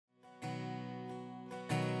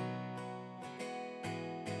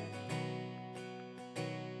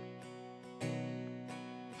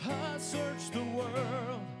searched the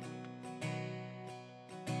world,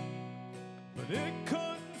 but it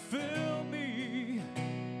couldn't fill me.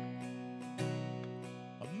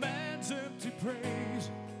 A man's empty praise,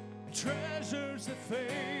 treasures that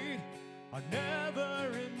fade are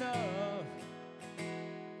never enough.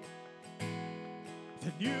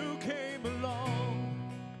 Then you came along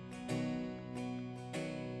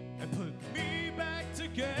and put me back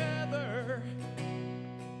together,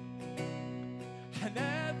 and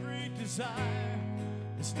every desire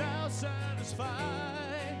is now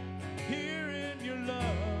satisfied here in your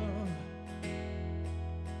love.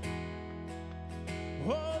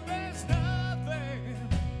 Oh, there's nothing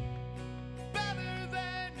better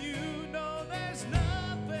than you. No, there's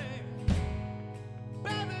nothing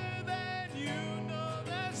better than you. No,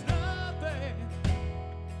 there's nothing.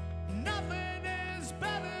 Nothing is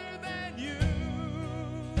better than you.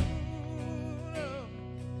 No.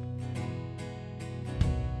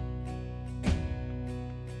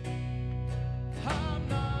 I'm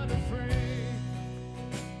not afraid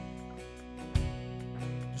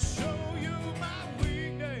to show you my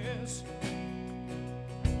weakness,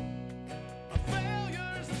 my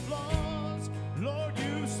failures and flaws. Lord,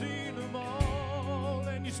 you've seen them all,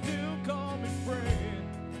 and you still call me friend.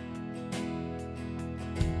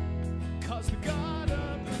 'Cause the God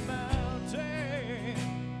of the mountain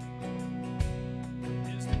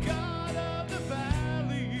is the God of the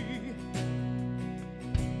valley.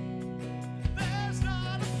 There's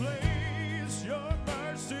not a place your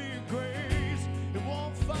mercy and grace it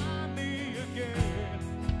won't find me again.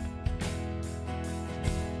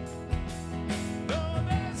 No,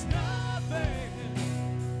 there's nothing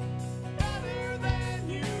better than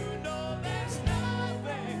you. No, there's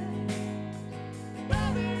nothing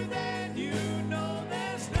better than you. No,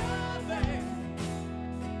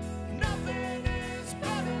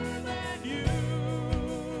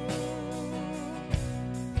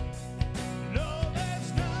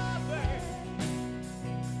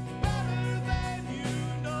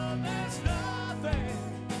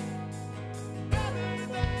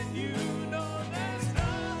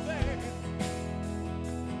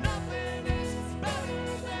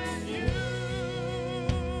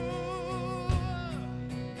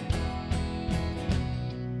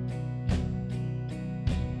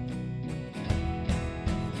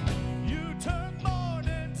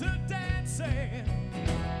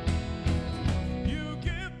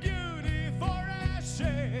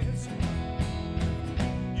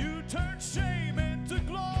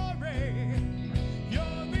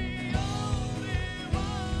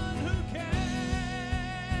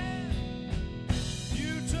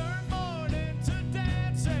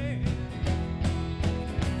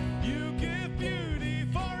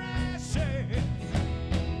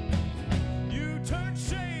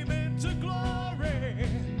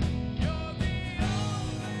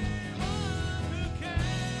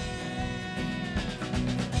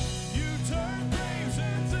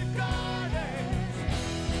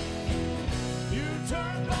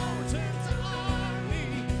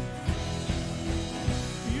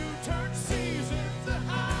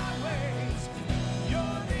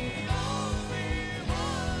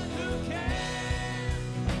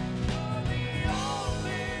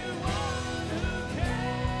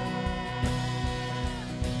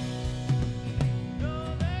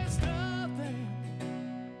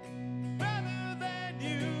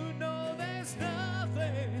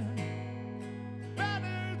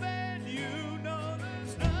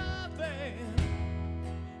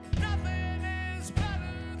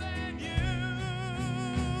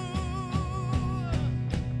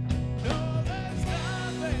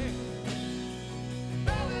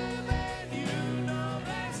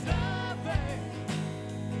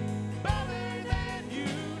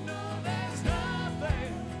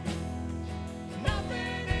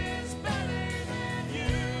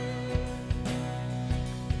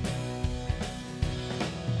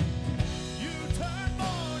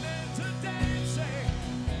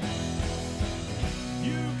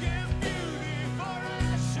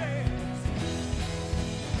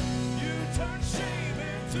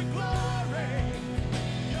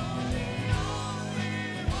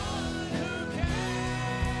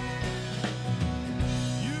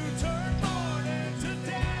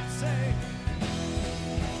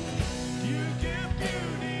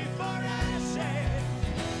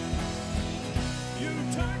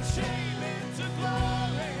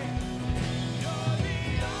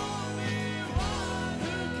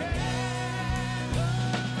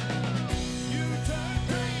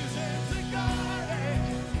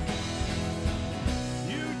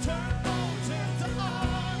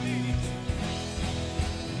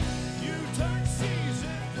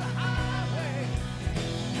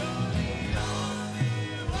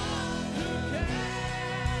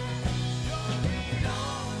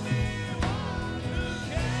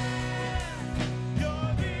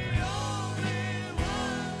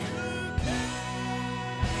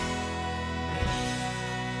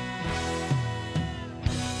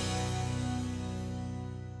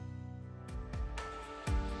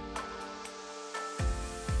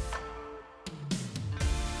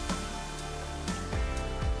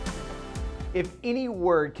 If any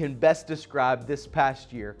word can best describe this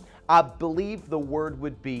past year, I believe the word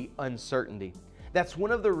would be uncertainty. That's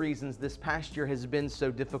one of the reasons this past year has been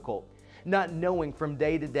so difficult. Not knowing from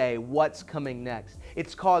day to day what's coming next.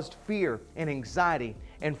 It's caused fear and anxiety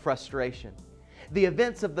and frustration. The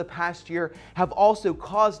events of the past year have also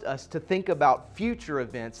caused us to think about future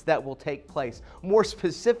events that will take place, more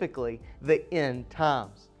specifically, the end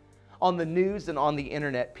times. On the news and on the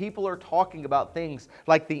internet, people are talking about things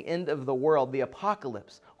like the end of the world, the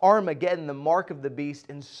apocalypse, Armageddon, the mark of the beast,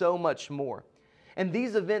 and so much more. And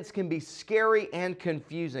these events can be scary and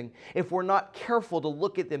confusing if we're not careful to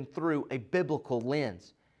look at them through a biblical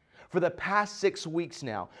lens. For the past 6 weeks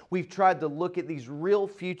now, we've tried to look at these real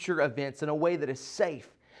future events in a way that is safe,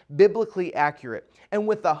 biblically accurate, and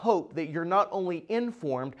with the hope that you're not only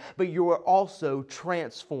informed, but you are also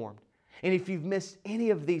transformed. And if you've missed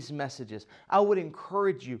any of these messages, I would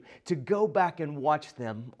encourage you to go back and watch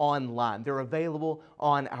them online. They're available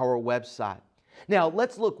on our website. Now,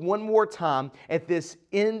 let's look one more time at this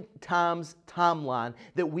end times timeline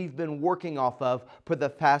that we've been working off of for the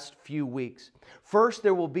past few weeks. First,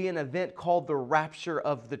 there will be an event called the Rapture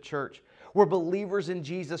of the Church, where believers in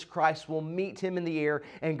Jesus Christ will meet Him in the air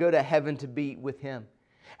and go to heaven to be with Him.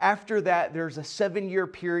 After that, there's a 7-year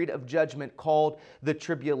period of judgment called the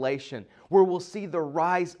tribulation, where we'll see the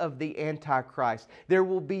rise of the Antichrist. There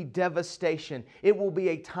will be devastation. It will be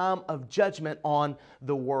a time of judgment on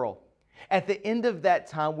the world. At the end of that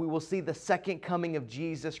time, we will see the second coming of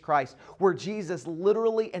Jesus Christ, where Jesus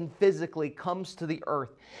literally and physically comes to the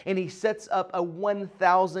earth, and He sets up a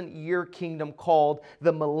 1,000-year kingdom called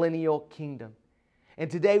the Millennial Kingdom. And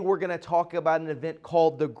today we're going to talk about an event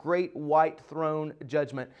called the Great White Throne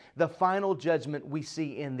Judgment, the final judgment we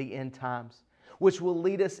see in the end times, which will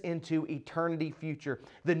lead us into eternity future,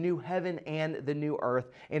 the new heaven and the new earth,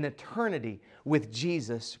 and eternity with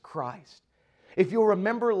Jesus Christ. If you'll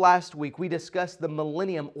remember last week, we discussed the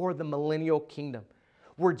millennium or the millennial kingdom,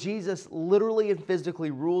 where Jesus literally and physically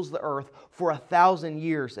rules the earth for 1,000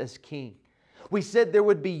 years as king. We said there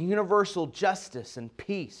would be universal justice and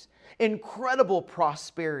peace, incredible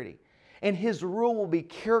prosperity, and His rule will be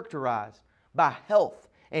characterized by health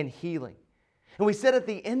and healing. And we said at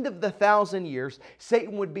the end of the 1,000 years,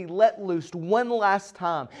 Satan would be let loose one last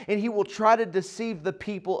time, and he will try to deceive the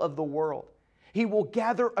people of the world. He will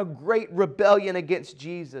gather a great rebellion against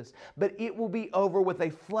Jesus, but it will be over with a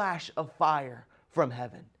flash of fire from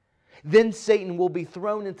heaven. Then Satan will be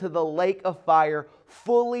thrown into the lake of fire,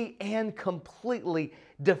 fully and completely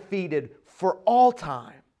defeated for all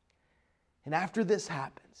time. And after this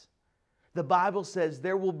happens, the Bible says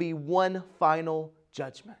there will be one final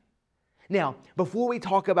judgment. Now, before we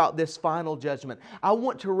talk about this final judgment, I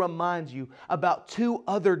want to remind you about 2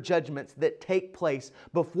 other judgments that take place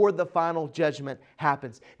before the final judgment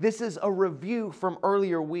happens. This is a review from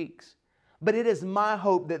earlier weeks, but it is my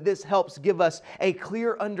hope that this helps give us a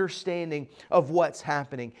clear understanding of what's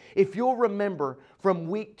happening. If you'll remember, from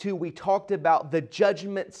week 2, we talked about the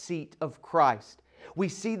judgment seat of Christ. We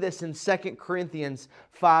see this in 2 Corinthians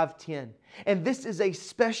 5:10. And this is a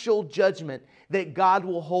special judgment that God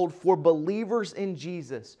will hold for believers in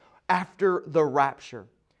Jesus after the rapture.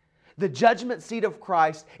 The judgment seat of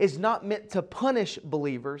Christ is not meant to punish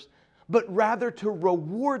believers, but rather to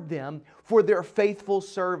reward them for their faithful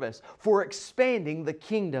service, for expanding the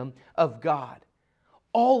kingdom of God.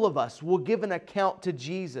 All of us will give an account to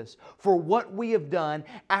Jesus for what we have done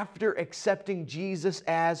after accepting Jesus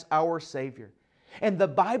as our Savior. And the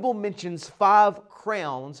Bible mentions 5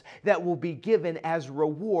 crowns that will be given as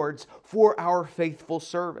rewards for our faithful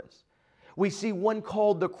service. We see one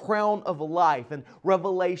called the crown of life in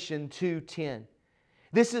Revelation 2:10.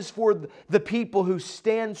 This is for the people who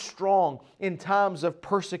stand strong in times of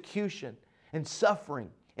persecution and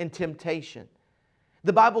suffering and temptation.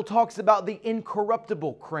 The Bible talks about the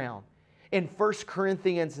incorruptible crown in 1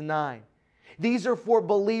 Corinthians 9. These are for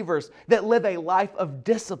believers that live a life of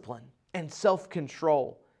discipline and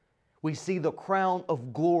self-control. We see the crown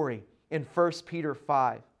of glory in 1 Peter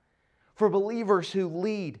 5. For believers who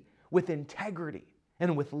lead with integrity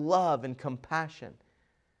and with love and compassion.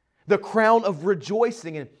 The crown of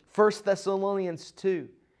rejoicing in 1 Thessalonians 2.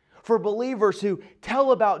 For believers who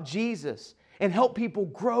tell about Jesus and help people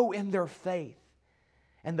grow in their faith.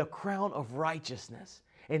 And the crown of righteousness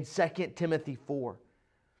in 2 Timothy 4.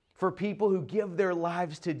 For people who give their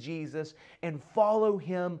lives to Jesus and follow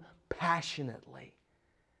Him passionately.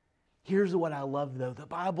 Here's what I love though. The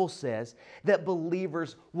Bible says that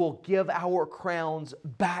believers will give our crowns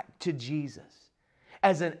back to Jesus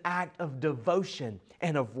as an act of devotion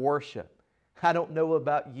and of worship. I don't know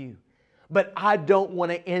about you, but I don't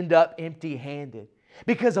want to end up empty-handed.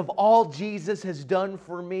 Because of all Jesus has done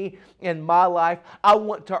for me in my life, I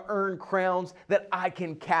want to earn crowns that I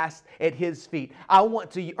can cast at His feet. I want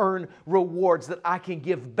to earn rewards that I can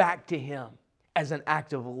give back to Him as an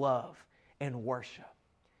act of love and worship.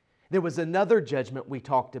 There was another judgment we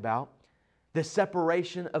talked about, the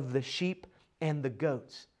separation of the sheep and the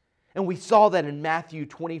goats. And we saw that in Matthew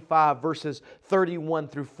 25, verses 31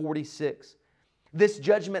 through 46. This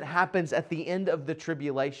judgment happens at the end of the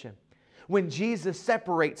tribulation, when Jesus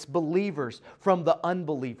separates believers from the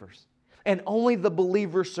unbelievers, and only the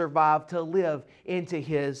believers survive to live into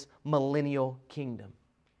His millennial kingdom.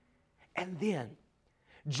 And then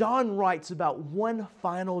John writes about one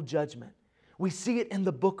final judgment. We see it in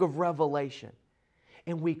the book of Revelation,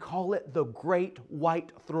 and we call it the Great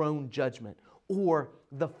White Throne Judgment, or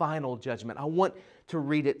the final judgment. I want to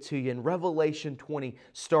read it to you in Revelation 20,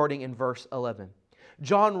 starting in verse 11.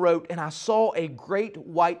 John wrote, "And I saw a great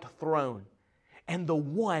white throne, and the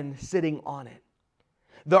one sitting on it.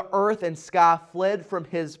 The earth and sky fled from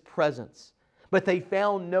His presence, but they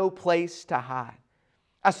found no place to hide.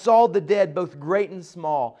 I saw the dead, both great and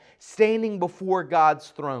small, standing before God's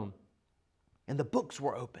throne. And the books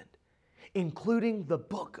were opened, including the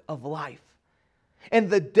book of life. And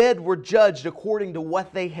the dead were judged according to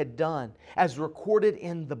what they had done, as recorded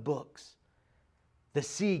in the books. The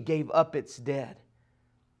sea gave up its dead,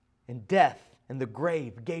 and death and the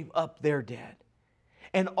grave gave up their dead.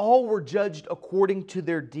 And all were judged according to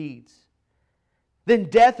their deeds. Then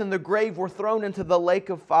death and the grave were thrown into the lake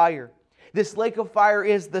of fire. This lake of fire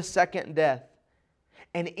is the second death.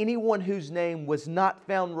 And anyone whose name was not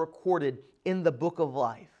found recorded in the book of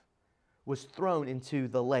life was thrown into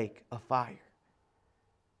the lake of fire."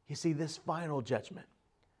 You see, this final judgment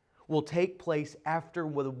will take place after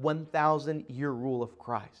the 1,000-year rule of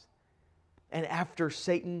Christ, and after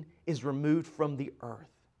Satan is removed from the earth.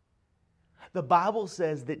 The Bible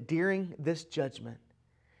says that during this judgment,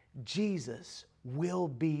 Jesus will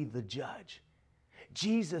be the judge.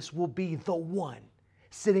 Jesus will be the one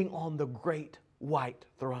sitting on the great white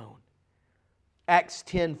throne. Acts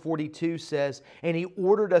 10:42 says, "And He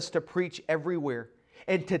ordered us to preach everywhere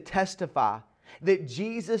and to testify that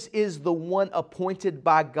Jesus is the one appointed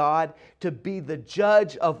by God to be the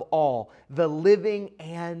judge of all, the living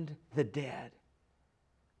and the dead."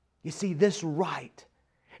 You see, this right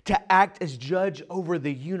to act as judge over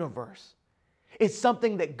the universe is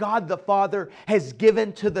something that God the Father has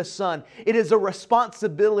given to the Son. It is a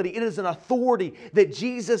responsibility, it is an authority that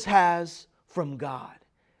Jesus has from God.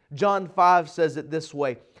 John 5 says it this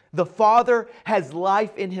way, "The Father has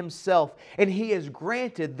life in Himself, and He has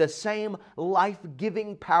granted the same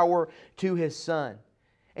life-giving power to His Son.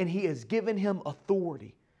 And He has given Him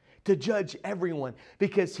authority to judge everyone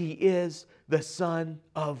because He is the Son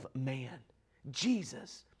of Man."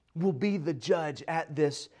 Jesus will be the judge at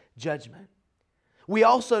this judgment. We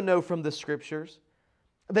also know from the Scriptures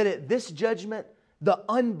that at this judgment, the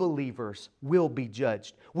unbelievers will be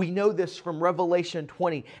judged. We know this from Revelation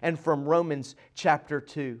 20 and from Romans chapter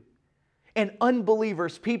 2. And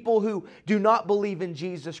unbelievers, people who do not believe in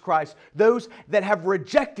Jesus Christ, those that have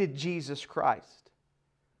rejected Jesus Christ,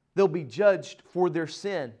 they'll be judged for their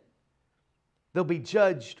sin. They'll be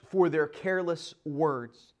judged for their careless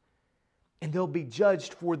words. And they'll be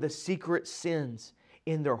judged for the secret sins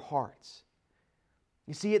in their hearts.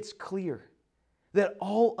 You see, it's clear that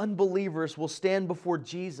all unbelievers will stand before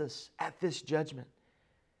Jesus at this judgment.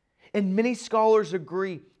 And many scholars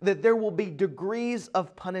agree that there will be degrees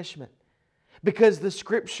of punishment because the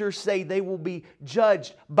Scriptures say they will be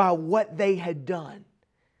judged by what they had done.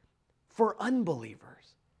 For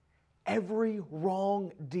unbelievers, every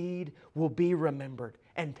wrong deed will be remembered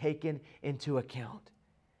and taken into account.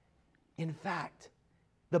 In fact,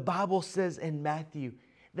 the Bible says in Matthew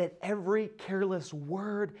that every careless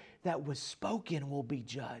word that was spoken will be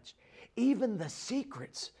judged. Even the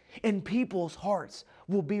secrets in people's hearts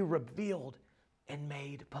will be revealed and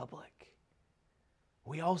made public.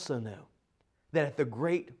 We also know that at the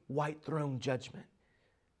great white throne judgment,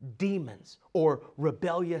 demons or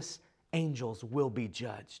rebellious angels will be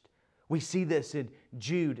judged. We see this in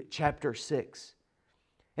Jude chapter 6.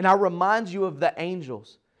 And I remind you of the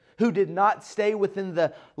angels who did not stay within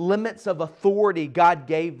the limits of authority God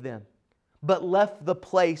gave them, but left the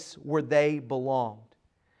place where they belonged.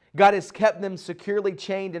 God has kept them securely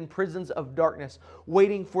chained in prisons of darkness,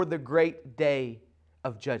 waiting for the great day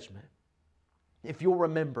of judgment. If you'll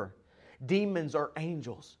remember, demons are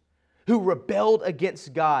angels who rebelled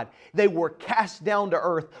against God. They were cast down to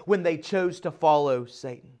earth when they chose to follow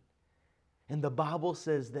Satan. And the Bible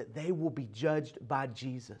says that they will be judged by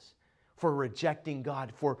Jesus for rejecting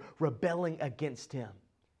God, for rebelling against Him.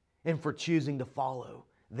 and for choosing to follow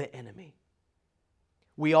the enemy.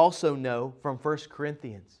 We also know from 1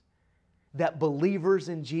 Corinthians that believers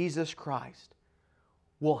in Jesus Christ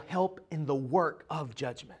will help in the work of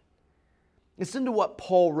judgment. Listen to what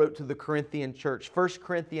Paul wrote to the Corinthian church, 1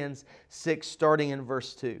 Corinthians 6, starting in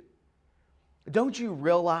verse 2. Don't you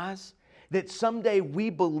realize that someday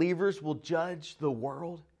we believers will judge the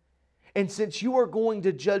world? And since you are going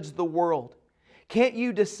to judge the world, can't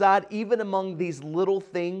you decide even among these little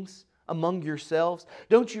things among yourselves?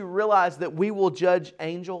 Don't you realize that we will judge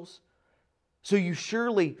angels? So you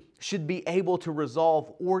surely should be able to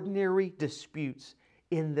resolve ordinary disputes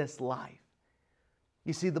in this life.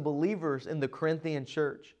 You see, the believers in the Corinthian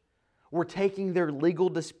church were taking their legal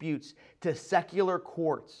disputes to secular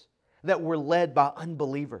courts that were led by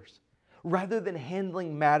unbelievers, rather than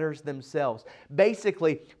handling matters themselves.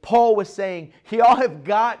 Basically, Paul was saying, y'all have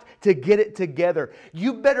got to get it together.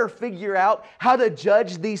 You better figure out how to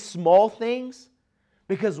judge these small things,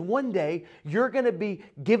 because one day you're going to be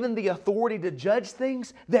given the authority to judge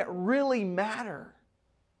things that really matter.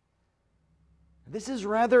 This is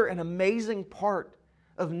rather an amazing part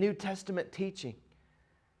of New Testament teaching,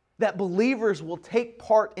 that believers will take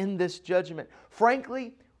part in this judgment.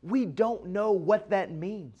 Frankly, we don't know what that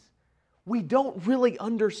means. We don't really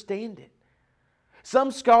understand it.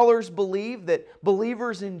 Some scholars believe that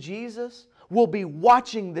believers in Jesus will be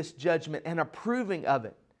watching this judgment and approving of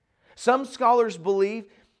it. Some scholars believe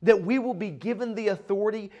that we will be given the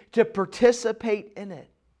authority to participate in it.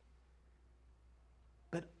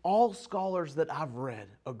 But all scholars that I've read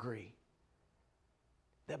agree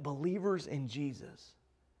that believers in Jesus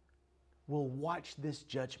will watch this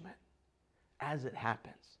judgment as it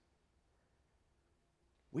happens.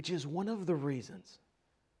 Which is one of the reasons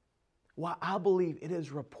why I believe it is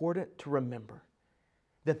important to remember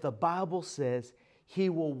that the Bible says He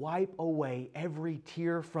will wipe away every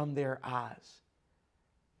tear from their eyes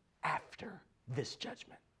after this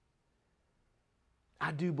judgment.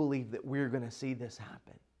 I do believe that we're going to see this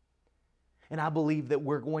happen. And I believe that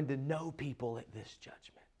we're going to know people at this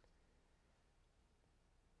judgment.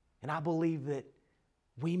 And I believe that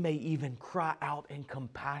we may even cry out in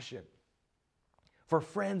compassion for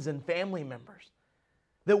friends and family members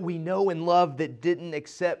that we know and love that didn't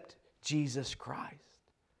accept Jesus Christ.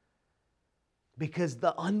 Because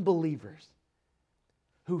the unbelievers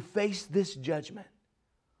who face this judgment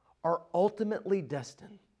are ultimately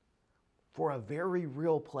destined for a very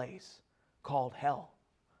real place called hell.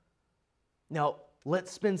 Now,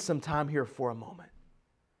 let's spend some time here for a moment.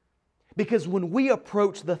 Because when we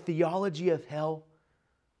approach the theology of hell,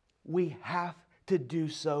 we have to do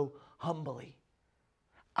so humbly.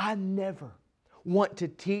 I never want to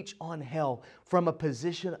teach on hell from a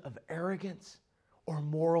position of arrogance or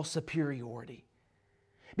moral superiority.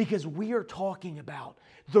 Because we are talking about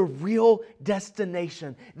the real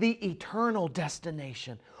destination, the eternal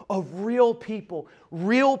destination of real people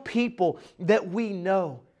that we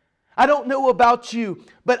know. I don't know about you,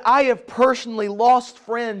 but I have personally lost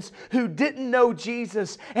friends who didn't know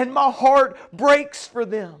Jesus, and my heart breaks for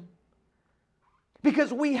them.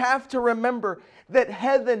 Because we have to remember that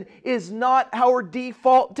heaven is not our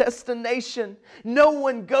default destination. No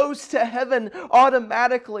one goes to heaven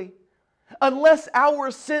automatically. Unless our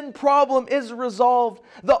sin problem is resolved,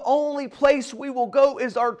 the only place we will go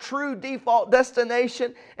is our true default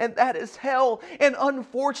destination, and that is hell. And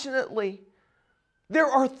unfortunately, there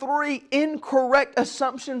are 3 incorrect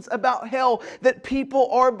assumptions about hell that people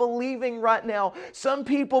are believing right now. Some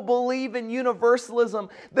people believe in universalism,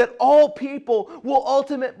 that all people will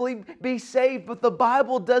ultimately be saved, but the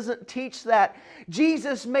Bible doesn't teach that.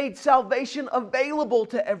 Jesus made salvation available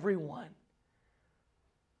to everyone.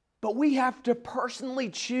 But we have to personally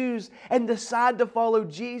choose and decide to follow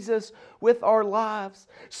Jesus with our lives.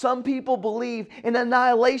 Some people believe in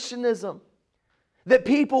annihilationism, that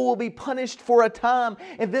people will be punished for a time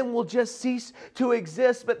and then will just cease to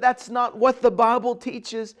exist. But that's not what the Bible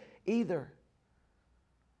teaches either.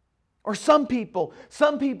 Or some people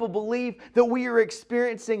believe that we are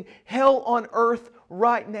experiencing hell on earth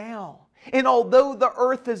right now. And although the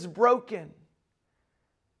earth is broken,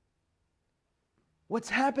 what's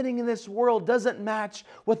happening in this world doesn't match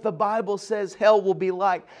what the Bible says hell will be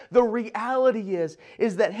like. The reality is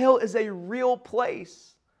that hell is a real place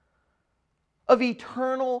of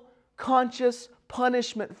eternal conscious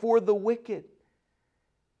punishment for the wicked.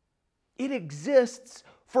 It exists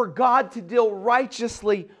for God to deal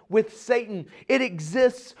righteously with Satan. It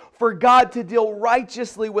exists for God to deal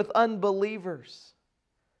righteously with unbelievers.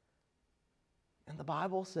 And the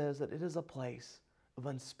Bible says that it is a place of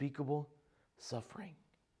unspeakable suffering.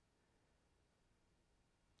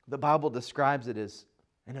 The Bible describes it as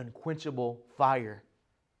an unquenchable fire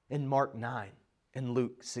in Mark 9 and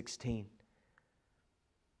Luke 16.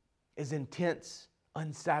 Is intense,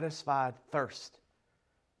 unsatisfied thirst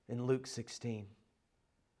in Luke 16.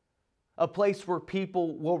 A place where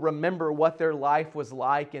people will remember what their life was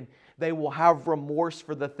like and they will have remorse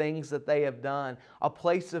for the things that they have done. A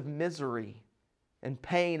place of misery and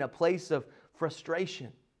pain, a place of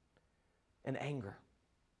frustration and anger.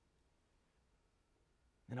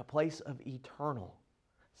 And a place of eternal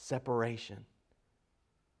separation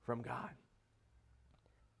from God.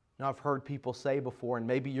 Now, I've heard people say before, and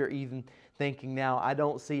maybe you're even thinking now, I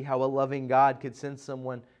don't see how a loving God could send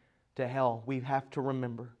someone to hell. We have to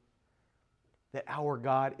remember that our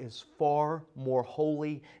God is far more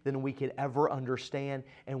holy than we could ever understand,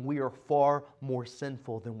 and we are far more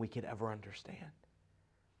sinful than we could ever understand.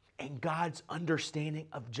 And God's understanding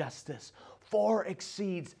of justice far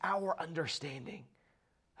exceeds our understanding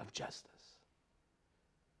of justice.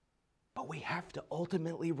 But we have to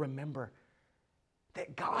ultimately remember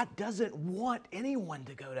that God doesn't want anyone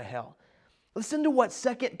to go to hell. Listen to what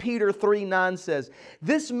 2 Peter 3:9 says.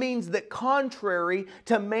 This means that contrary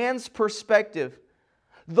to man's perspective,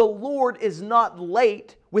 the Lord is not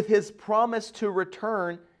late with His promise to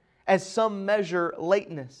return as some measure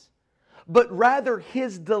lateness, but rather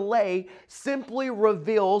His delay simply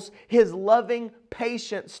reveals His loving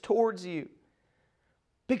patience towards you.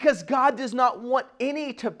 Because God does not want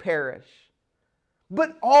any to perish,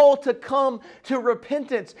 but all to come to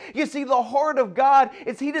repentance. You see, the heart of God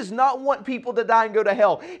is He does not want people to die and go to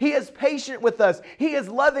hell. He is patient with us. He is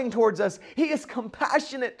loving towards us. He is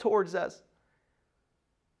compassionate towards us.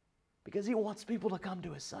 Because He wants people to come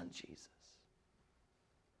to His Son, Jesus.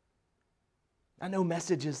 I know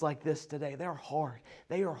messages like this today, they're hard.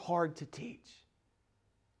 They are hard to teach.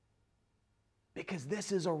 Because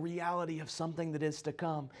this is a reality of something that is to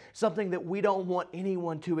come. Something that we don't want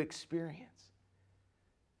anyone to experience.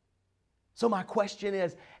 So my question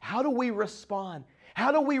is, how do we respond?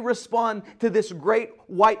 How do we respond to this great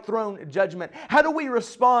white throne judgment? How do we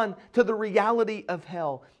respond to the reality of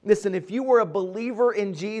hell? Listen, if you are a believer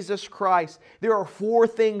in Jesus Christ, there are 4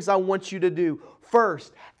 things I want you to do.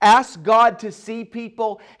 First, ask God to see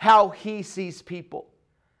people how He sees people.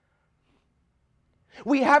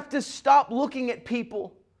 We have to stop looking at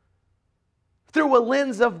people through a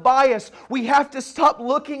lens of bias. We have to stop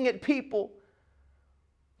looking at people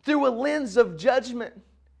through a lens of judgment.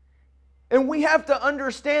 And we have to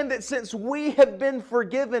understand that since we have been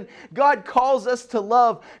forgiven, God calls us to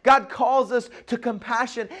love. God calls us to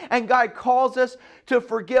compassion. And God calls us to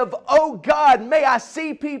forgive. Oh God, may I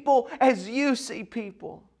see people as You see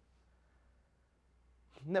people.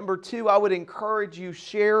 Number 2, I would encourage you,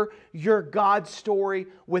 share your God story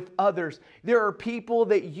with others. There are people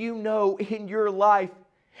that you know in your life,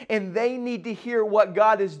 and they need to hear what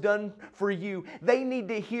God has done for you. They need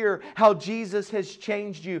to hear how Jesus has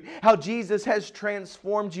changed you, how Jesus has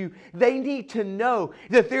transformed you. They need to know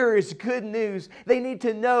that there is good news. They need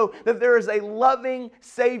to know that there is a loving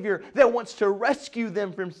Savior that wants to rescue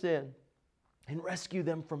them from sin and rescue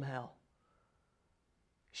them from hell.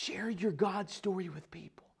 Share your God story with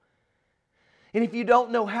people. And if you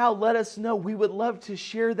don't know how, let us know. We would love to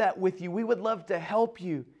share that with you. We would love to help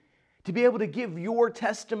you to be able to give your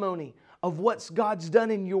testimony of what God's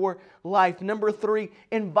done in your life. Number 3,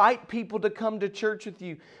 invite people to come to church with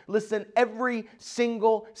you. Listen, every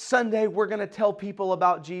single Sunday we're going to tell people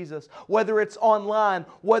about Jesus. Whether it's online,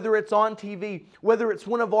 whether it's on TV, whether it's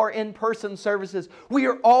one of our in-person services, we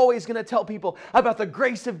are always going to tell people about the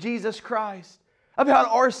grace of Jesus Christ. About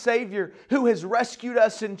our Savior who has rescued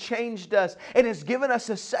us and changed us and has given us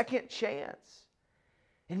a second chance.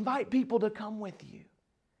 Invite people to come with you.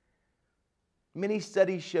 Many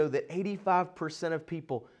studies show that 85% of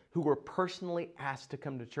people who were personally asked to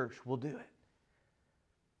come to church will do it.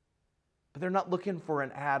 But they're not looking for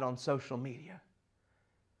an ad on social media.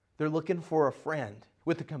 They're looking for a friend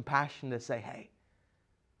with the compassion to say, hey,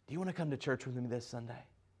 do you want to come to church with me this Sunday?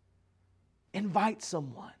 Invite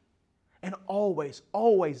someone. And always,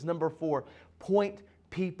 always, number 4, point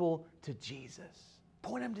people to Jesus.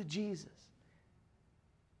 Point them to Jesus.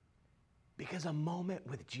 Because a moment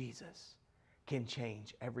with Jesus can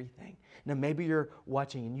change everything. Now, maybe you're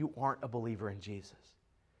watching and you aren't a believer in Jesus.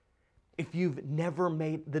 If you've never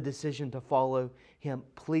made the decision to follow Him,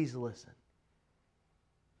 please listen.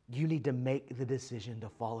 You need to make the decision to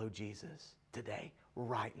follow Jesus today,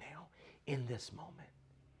 right now, in this moment.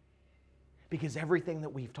 Because everything that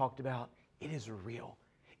we've talked about, it is real.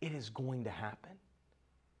 It is going to happen.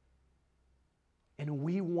 And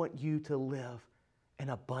we want you to live an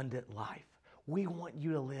abundant life. We want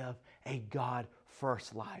you to live a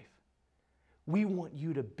God-first life. We want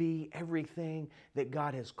you to be everything that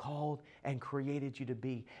God has called and created you to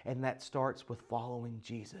be. And that starts with following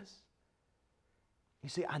Jesus. You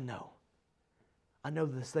see, I know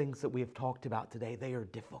the things that we have talked about today, they are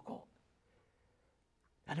difficult.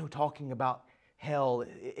 I know talking about hell,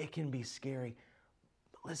 it can be scary.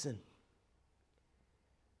 But listen,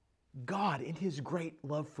 God, in His great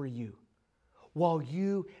love for you, while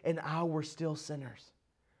you and I were still sinners,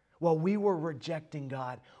 while we were rejecting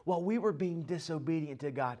God, while we were being disobedient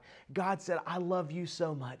to God, God said, I love you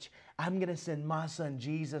so much, I'm going to send my Son,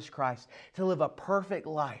 Jesus Christ, to live a perfect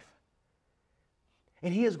life.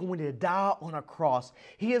 And He is going to die on a cross.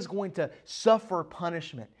 He is going to suffer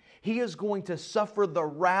punishment. He is going to suffer the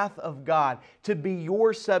wrath of God to be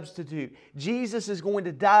your substitute. Jesus is going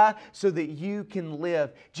to die so that you can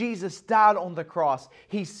live. Jesus died on the cross.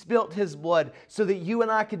 He spilt His blood so that you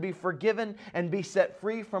and I could be forgiven and be set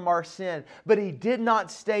free from our sin. But He did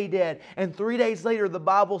not stay dead. And 3 days later, the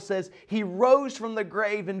Bible says He rose from the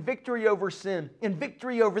grave in victory over sin, in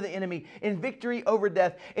victory over the enemy, in victory over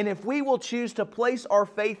death. And if we will choose to place our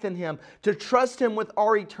faith in Him, to trust Him with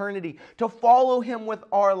our eternity, to follow Him with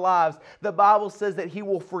our lives, the Bible says that He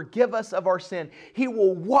will forgive us of our sin. He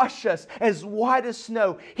will wash us as white as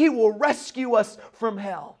snow. He will rescue us from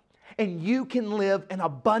hell. And you can live an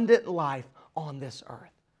abundant life on this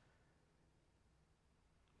earth.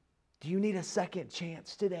 Do you need a second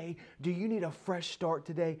chance today? Do you need a fresh start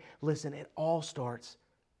today? Listen, it all starts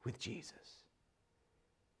with Jesus.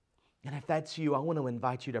 And if that's you, I want to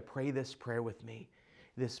invite you to pray this prayer with me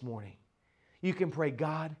this morning. You can pray,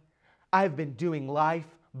 God, I've been doing life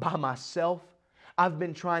by myself. I've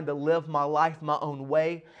been trying to live my life my own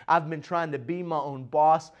way. I've been trying to be my own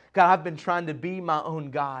boss. God, I've been trying to be my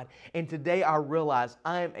own God. And today I realize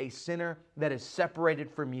I am a sinner that is separated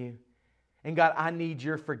from you. And God, I need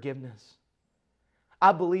your forgiveness.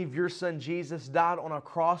 I believe your Son Jesus died on a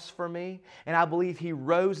cross for me, and I believe He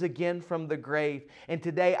rose again from the grave. And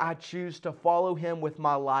today I choose to follow Him with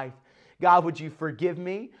my life. God, would you forgive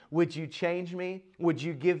me? Would you change me? Would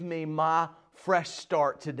you give me my fresh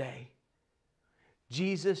start today?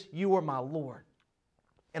 Jesus, you are my Lord,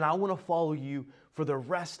 and I want to follow you for the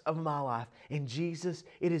rest of my life. And Jesus,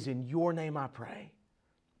 it is in your name I pray.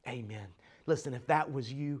 Amen. Listen, if that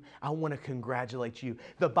was you, I want to congratulate you.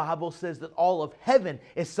 The Bible says that all of heaven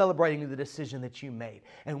is celebrating the decision that you made,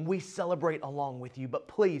 and we celebrate along with you. But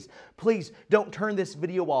please, please don't turn this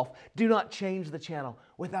video off. Do not change the channel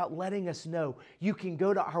without letting us know. You can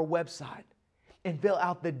go to our website and fill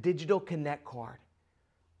out the digital connect card.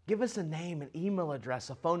 Give us a name, an email address,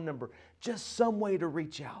 a phone number, just some way to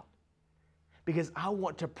reach out. Because I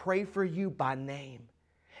want to pray for you by name.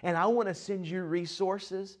 And I want to send you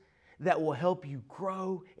resources that will help you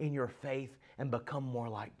grow in your faith and become more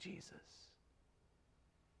like Jesus.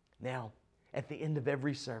 Now, at the end of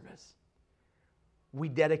every service, we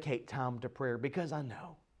dedicate time to prayer because I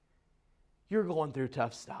know you're going through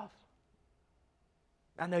tough stuff.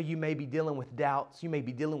 I know you may be dealing with doubts. You may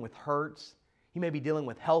be dealing with hurts. You may be dealing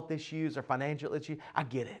with health issues or financial issues. I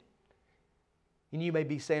get it. And you may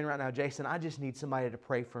be saying right now, Jason, I just need somebody to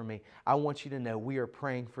pray for me. I want you to know we are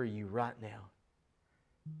praying for you right now.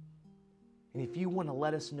 And if you want to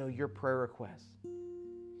let us know your prayer request,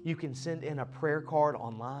 you can send in a prayer card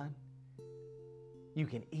online. You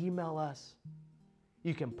can email us.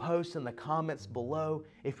 You can post in the comments below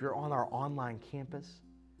if you're on our online campus.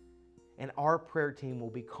 And our prayer team will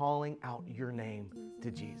be calling out your name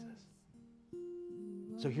to Jesus.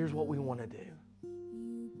 So here's what we want to do.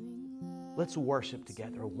 Let's worship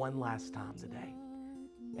together one last time today.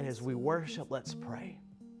 And as we worship, let's pray.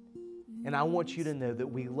 And I want you to know that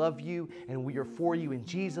we love you and we are for you, and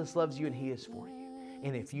Jesus loves you and He is for you.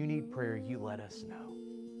 And if you need prayer, you let us know.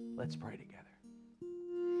 Let's pray together.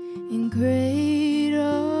 And great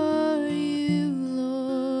are you,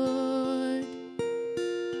 Lord.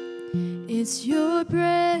 It's your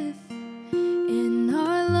breath in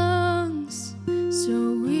our lungs,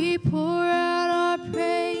 so we pour out our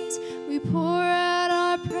praise. We pour out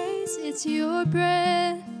our praise. It's your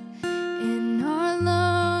breath in our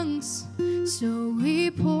lungs, so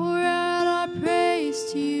we pour out our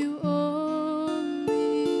praise to you only.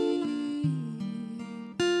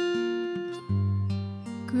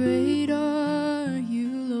 Great are you,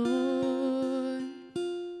 Lord.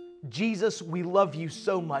 Jesus, we love you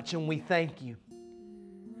so much and we thank you.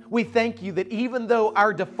 We thank you that even though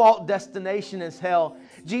our default destination is hell,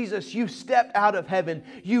 Jesus, you stepped out of heaven.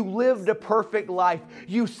 You lived a perfect life.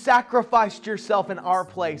 You sacrificed yourself in our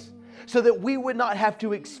place. so that we would not have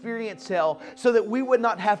to experience hell, so that we would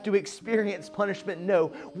not have to experience punishment.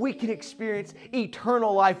 No, we can experience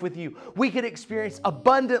eternal life with you. We can experience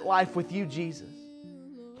abundant life with you, Jesus.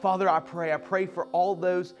 Father, I pray for all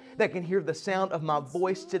those that can hear the sound of my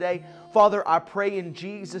voice today. Father, I pray in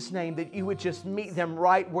Jesus' name that you would just meet them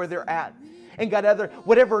right where they're at. And God,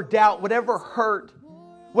 whatever doubt, whatever hurt,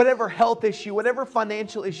 whatever health issue, whatever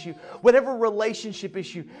financial issue, whatever relationship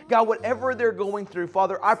issue, God, whatever they're going through,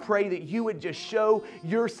 Father, I pray that you would just show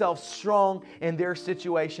yourself strong in their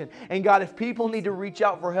situation. And God, if people need to reach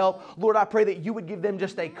out for help, Lord, I pray that you would give them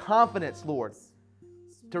just a confidence, Lord,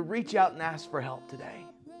 to reach out and ask for help today.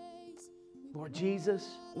 Lord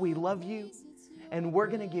Jesus, we love you, and we're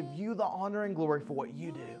going to give you the honor and glory for what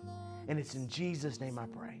you do. And it's in Jesus' name I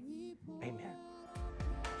pray. Amen.